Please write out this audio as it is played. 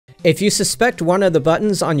If you suspect one of the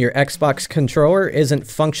buttons on your Xbox controller isn't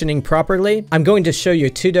functioning properly, I'm going to show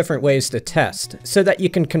you two different ways to test so that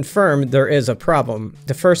you can confirm there is a problem.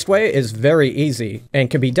 The first way is very easy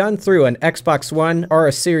and can be done through an Xbox One or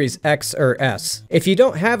a Series X or S. If you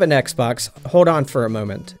don't have an Xbox, hold on for a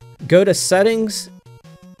moment. Go to Settings,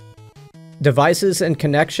 Devices and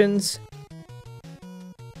Connections,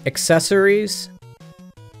 Accessories.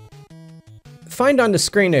 Find on the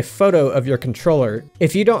screen a photo of your controller.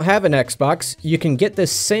 If you don't have an Xbox, you can get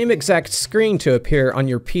this same exact screen to appear on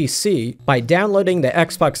your PC by downloading the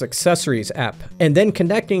Xbox Accessories app and then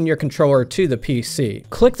connecting your controller to the PC.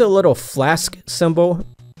 Click the little flask symbol.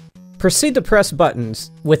 Proceed to press buttons.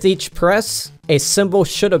 With each press, a symbol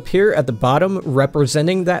should appear at the bottom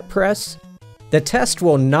representing that press. The test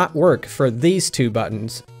will not work for these two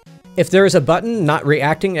buttons. If there is a button not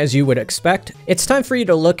reacting as you would expect, it's time for you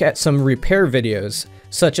to look at some repair videos,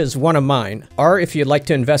 such as one of mine. Or if you'd like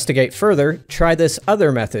to investigate further, try this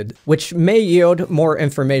other method, which may yield more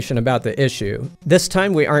information about the issue. This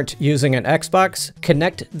time we aren't using an Xbox.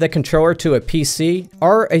 Connect the controller to a PC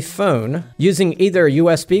or a phone using either a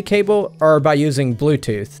USB cable or by using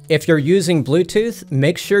Bluetooth. If you're using Bluetooth,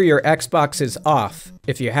 make sure your Xbox is off,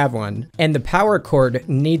 if you have one, and the power cord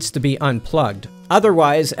needs to be unplugged.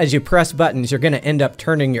 Otherwise, as you press buttons, you're going to end up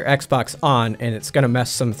turning your Xbox on and it's going to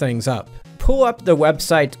mess some things up. Pull up the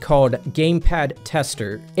website called Gamepad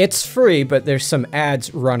Tester. It's free, but there's some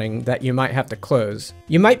ads running that you might have to close.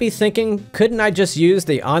 You might be thinking, couldn't I just use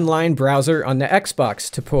the online browser on the Xbox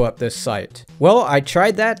to pull up this site? Well, I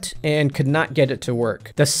tried that and could not get it to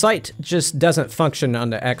work. The site just doesn't function on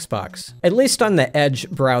the Xbox, at least on the Edge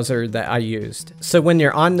browser that I used. So when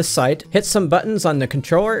you're on the site, hit some buttons on the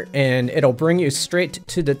controller and it'll bring you straight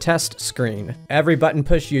to the test screen. Every button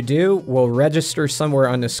push you do will register somewhere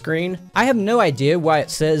on the screen. I have no idea why it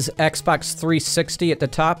says Xbox 360 at the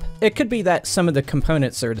top. It could be that some of the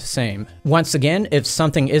components are the same. Once again, if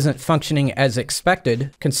something isn't functioning as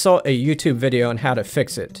expected, consult a YouTube video on how to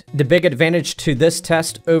fix it. The big advantage to this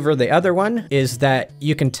test over the other one is that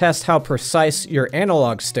you can test how precise your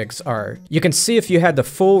analog sticks are. You can see if you had the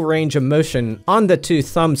full range of motion on the two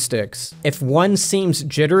thumbsticks. If one seems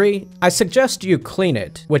jittery, I suggest you clean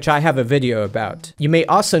it, which I have a video about. You may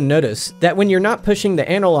also notice that when you're not pushing the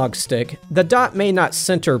analog stick, the dot may not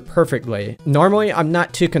center perfectly. Normally, I'm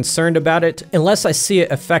not too concerned about it unless I see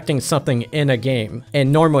it affecting something in a game,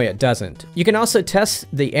 and normally it doesn't. You can also test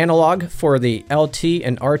the analog for the LT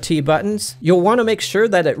and RT buttons. You'll want to make sure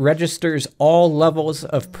that it registers all levels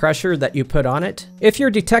of pressure that you put on it. If you're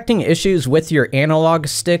detecting issues with your analog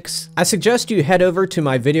sticks, I suggest you head over to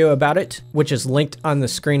my video about it, which is linked on the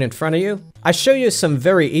screen in front of you. I show you some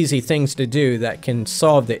very easy things to do that can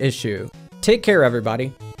solve the issue. Take care,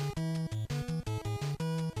 everybody.